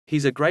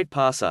He's a great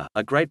passer,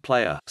 a great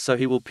player, so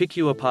he will pick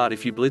you apart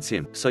if you blitz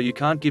him, so you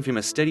can't give him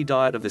a steady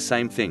diet of the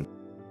same thing.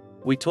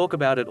 We talk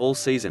about it all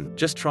season,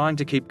 just trying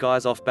to keep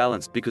guys off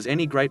balance because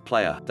any great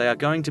player, they are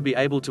going to be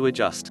able to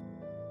adjust.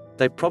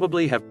 They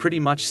probably have pretty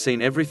much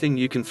seen everything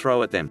you can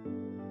throw at them.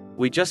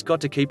 We just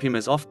got to keep him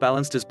as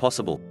off-balanced as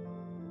possible.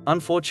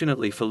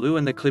 Unfortunately for Lou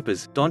and the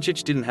Clippers,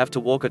 Doncic didn't have to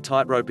walk a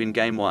tightrope in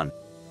Game 1.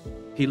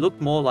 He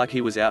looked more like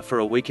he was out for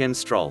a weekend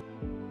stroll.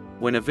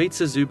 When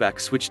Ivica Zubac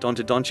switched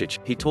onto Doncic,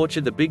 he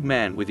tortured the big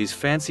man with his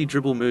fancy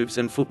dribble moves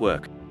and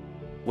footwork.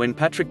 When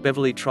Patrick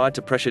Beverley tried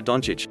to pressure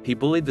Doncic, he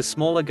bullied the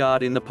smaller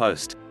guard in the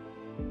post.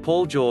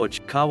 Paul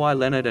George, Kawhi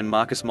Leonard and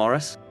Marcus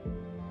Morris?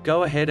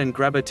 Go ahead and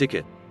grab a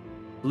ticket.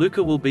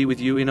 Luka will be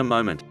with you in a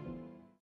moment.